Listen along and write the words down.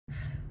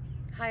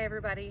Hi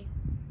everybody,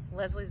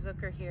 Leslie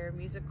Zucker here,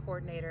 music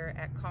coordinator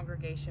at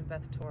Congregation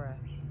Beth Torah.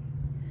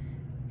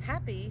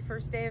 Happy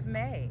first day of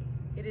May.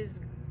 It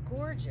is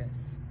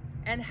gorgeous.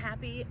 And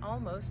happy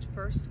almost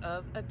first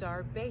of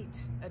Adar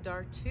Beit,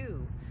 Adar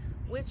 2,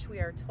 which we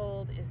are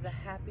told is the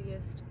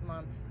happiest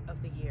month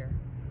of the year.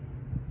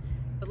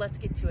 But let's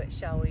get to it,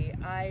 shall we?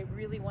 I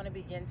really want to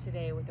begin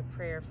today with a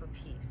prayer for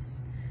peace.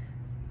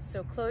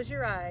 So close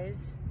your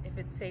eyes, if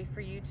it's safe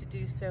for you to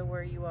do so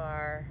where you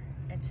are,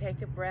 and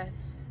take a breath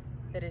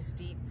that is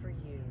deep for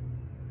you.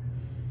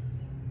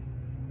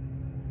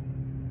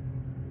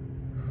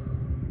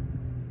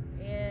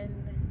 In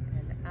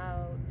and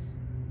out,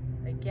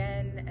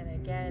 again and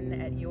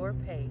again at your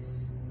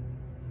pace.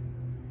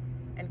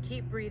 And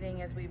keep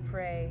breathing as we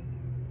pray.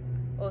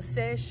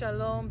 Oseh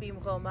shalom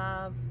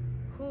bimromav,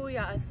 hu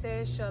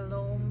ya'aseh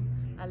shalom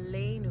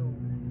aleinu,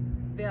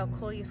 ve'al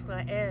kol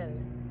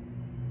Yisrael,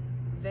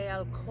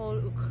 ve'al kol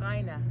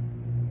Ukraina,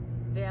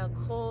 ve'al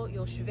kol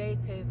yoshvei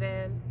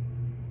tevel,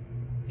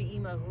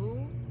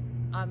 v'imahu,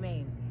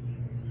 amen.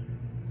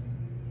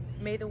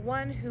 May the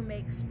one who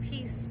makes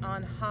peace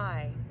on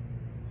high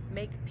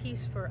make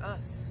peace for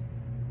us,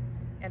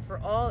 and for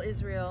all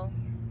Israel,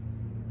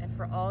 and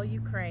for all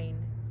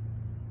Ukraine,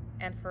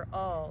 and for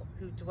all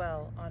who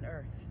dwell on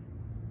earth.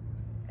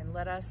 And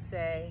let us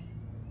say,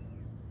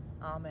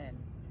 Amen.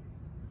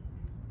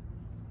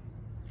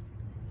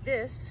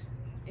 This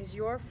is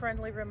your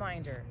friendly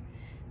reminder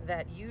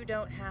that you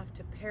don't have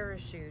to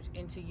parachute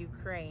into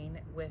Ukraine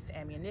with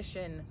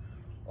ammunition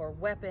or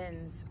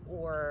weapons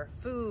or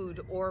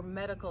food or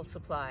medical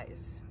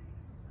supplies.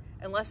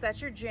 Unless that's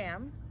your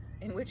jam,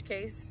 in which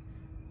case,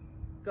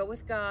 go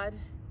with God,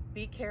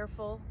 be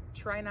careful,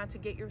 try not to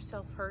get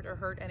yourself hurt or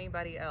hurt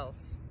anybody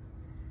else.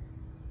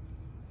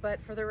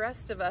 But for the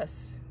rest of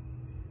us,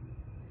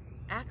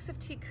 acts of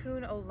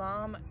tikkun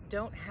olam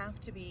don't have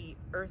to be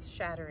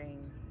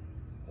earth-shattering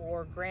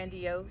or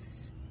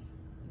grandiose.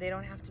 They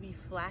don't have to be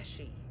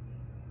flashy.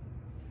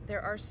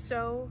 There are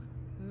so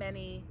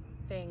many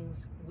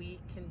things we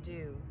can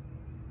do.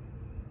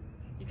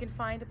 You can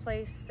find a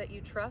place that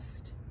you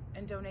trust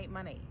and donate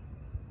money.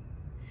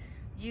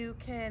 You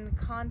can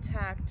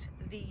contact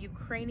the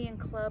Ukrainian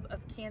Club of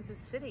Kansas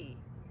City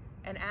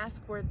and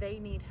ask where they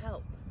need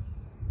help.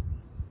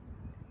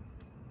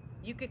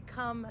 You could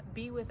come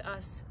be with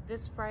us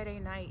this Friday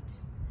night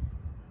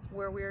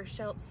where we're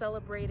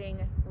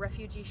celebrating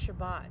Refugee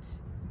Shabbat.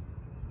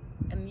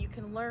 And you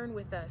can learn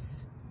with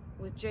us,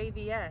 with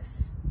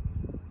JVS,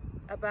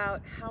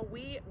 about how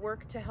we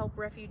work to help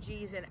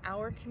refugees in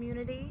our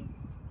community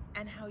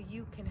and how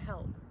you can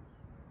help.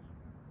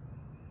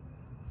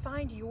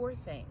 Find your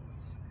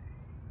things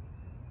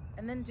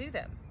and then do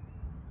them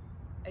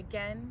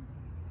again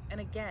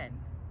and again.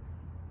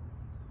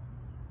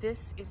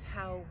 This is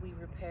how we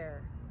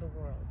repair the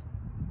world.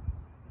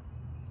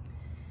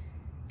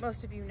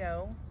 Most of you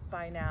know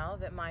by now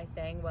that my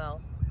thing,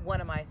 well,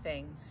 one of my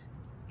things,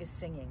 is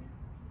singing.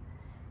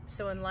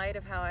 So in light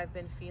of how I've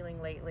been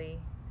feeling lately,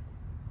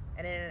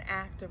 and in an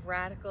act of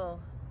radical,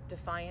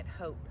 defiant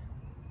hope,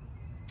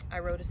 I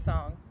wrote a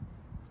song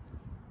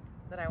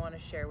that I want to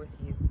share with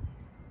you.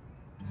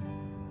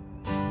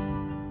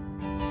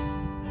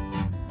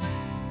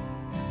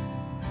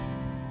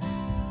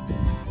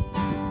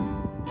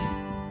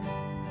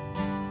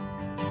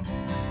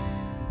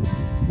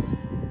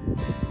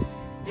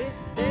 If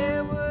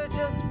there were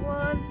just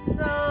one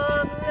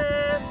song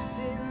left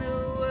in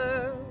the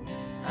world,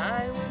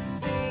 I would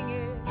sing it.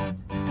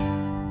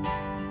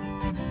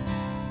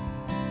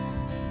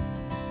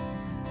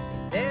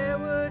 If there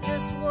were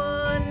just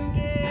one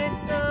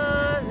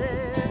guitar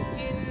left,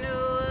 you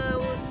know I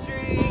would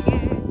string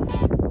it.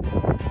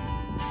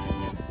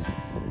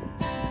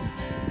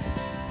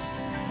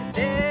 If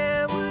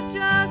there were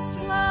just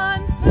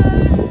one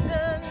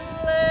person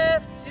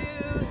left to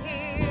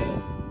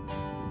hear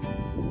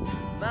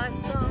my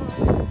song,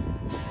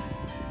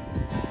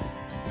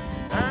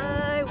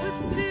 I would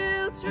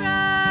still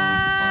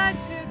try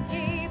to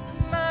keep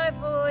my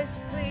voice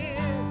clear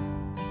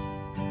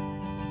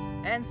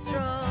and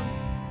strong.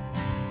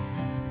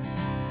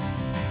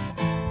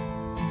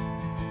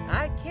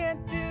 I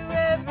can't do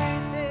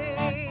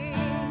everything,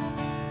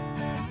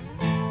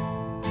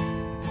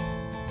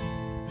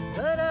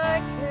 but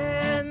I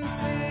can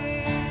sing.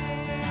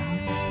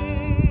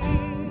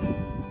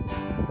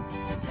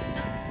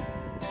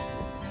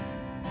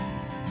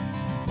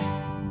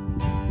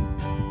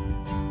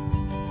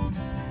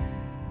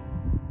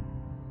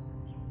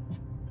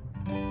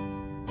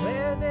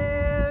 Where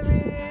there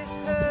is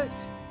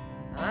hurt,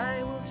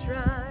 I will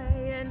try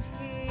and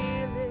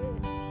heal it.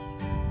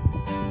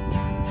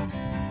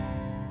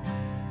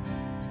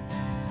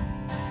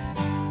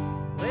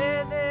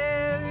 Where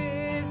there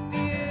is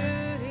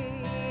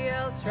beauty,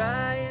 I'll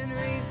try and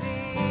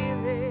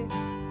reveal it.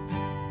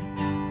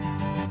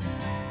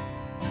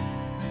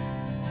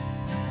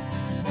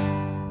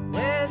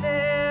 Where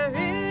there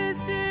is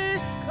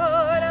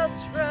discord, I'll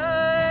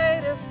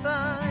try to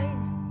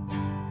find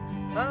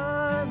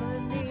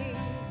harmony.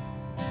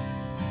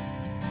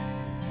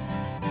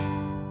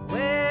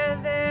 Where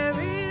there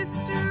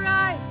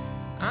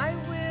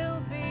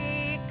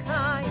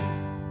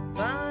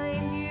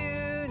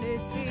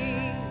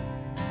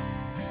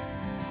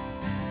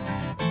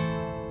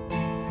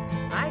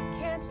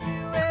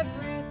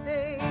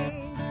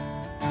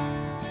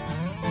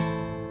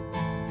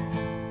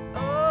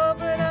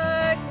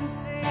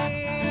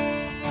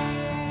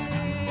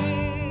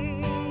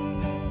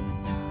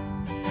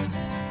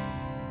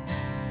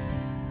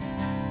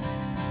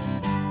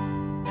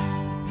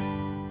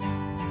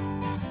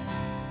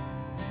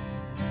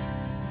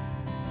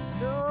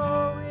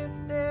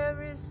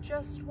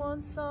just one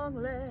song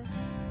left,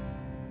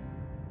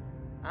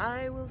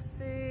 I will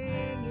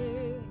sing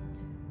it.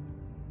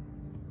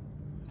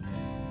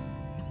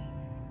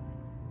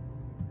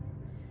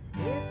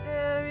 If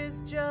there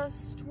is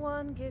just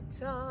one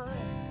guitar,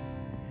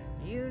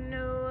 you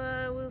know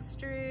I will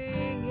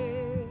string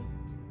it.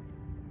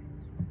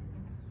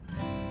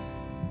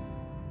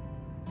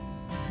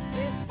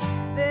 If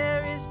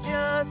there is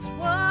just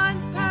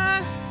one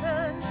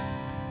person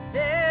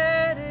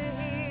there to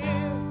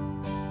hear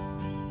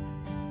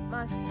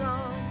my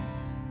song,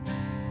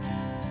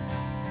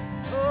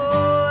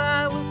 oh,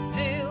 I will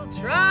still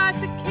try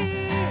to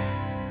keep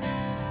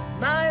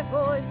my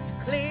voice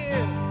clear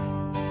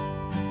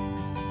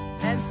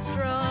and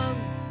strong.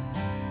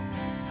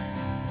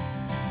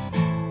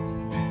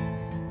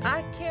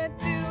 I can't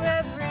do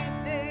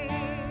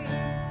everything,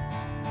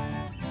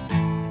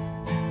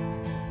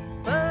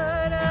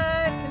 but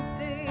I can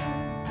sing.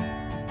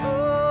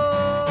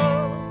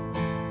 Oh,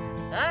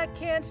 I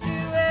can't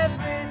do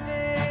everything,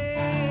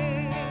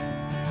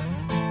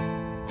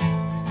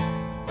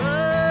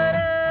 but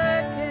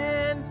I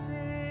can sing.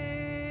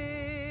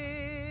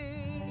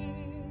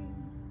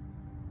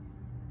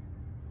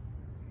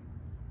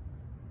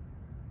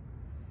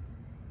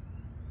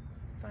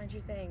 Find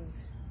your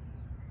things,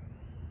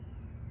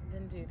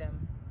 then do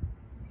them,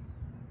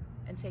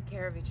 and take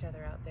care of each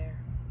other out there.